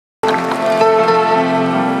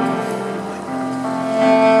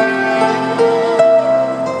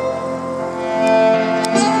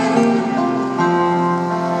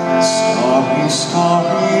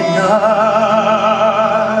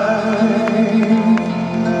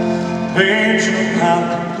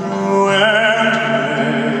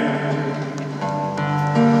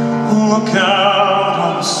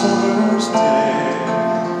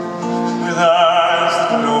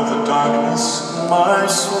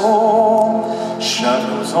soul,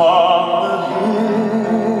 shadows on the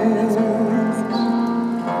hills.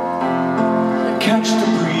 I catch the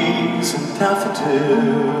breeze and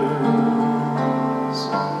daffodils,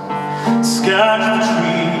 scatter the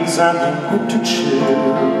trees and the winter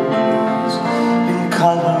chills in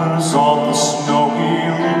colors on the snowy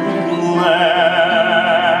land.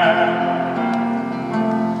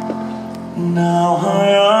 Now I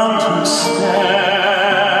understand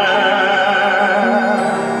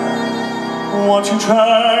what you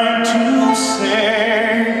tried to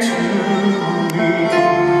say to me,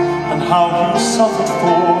 and how you suffered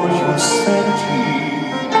for your sanity,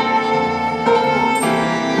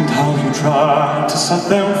 and how you tried to set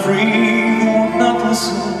them free. They would not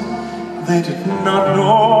listen, they did not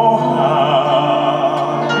know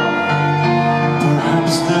how.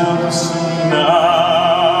 Perhaps they'll listen now.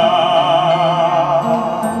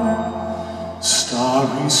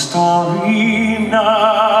 Starry, starry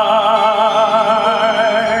night,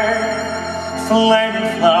 flaming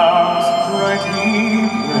flowers brightly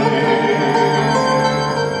blaze,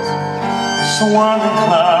 swirling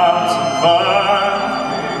clouds of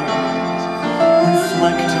violet,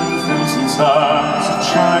 reflecting Vincent's eyes of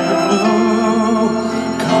china blue,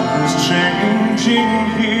 colors changing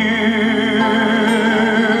hue,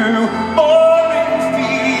 orange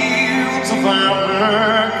fields of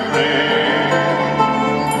amber gray,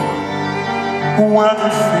 where the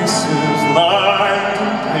faces lined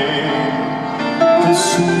in pain, they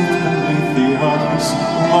soothed beneath the artist's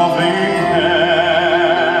loving hand.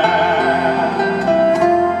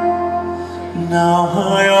 Now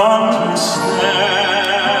I understand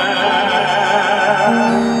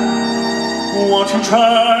what you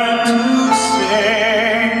tried to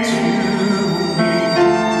say to me,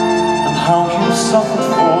 and how you suffered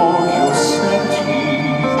for your sanity,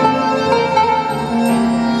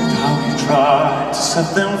 tried to set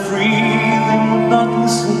them free. They would not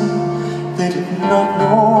listen, they did not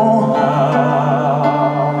know how.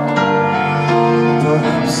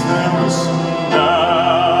 Perhaps they'll listen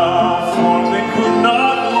now, for they could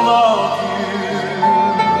not love you,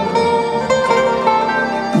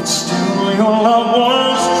 but still your love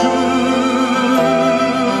was true.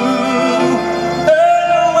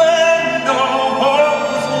 And when no hope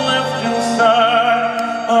was left inside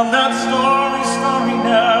of that starry, starry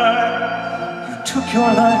night, took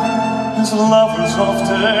your life as lovers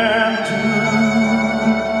often do.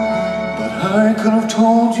 But I could have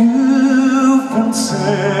told you,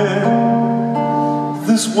 Vincent,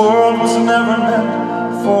 this world was never meant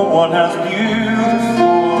for one as beautiful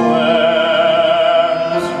as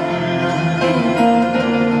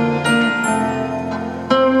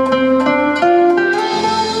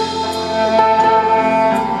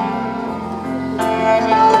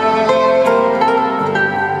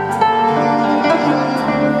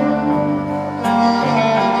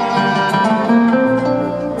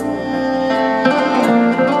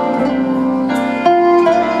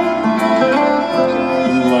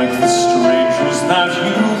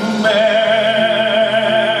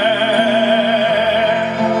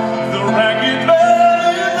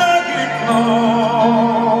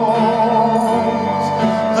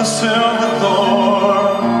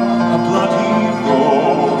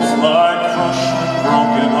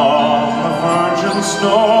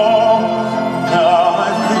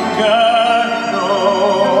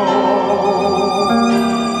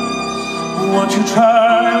you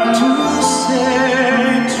tried to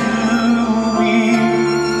say to me,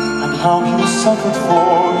 and how you suffered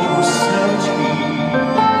for your sanity,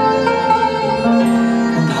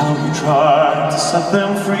 and how you tried to set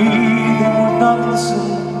them free. They would not listen,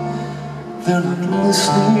 they're not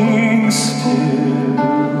listening still.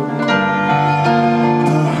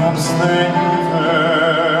 Perhaps they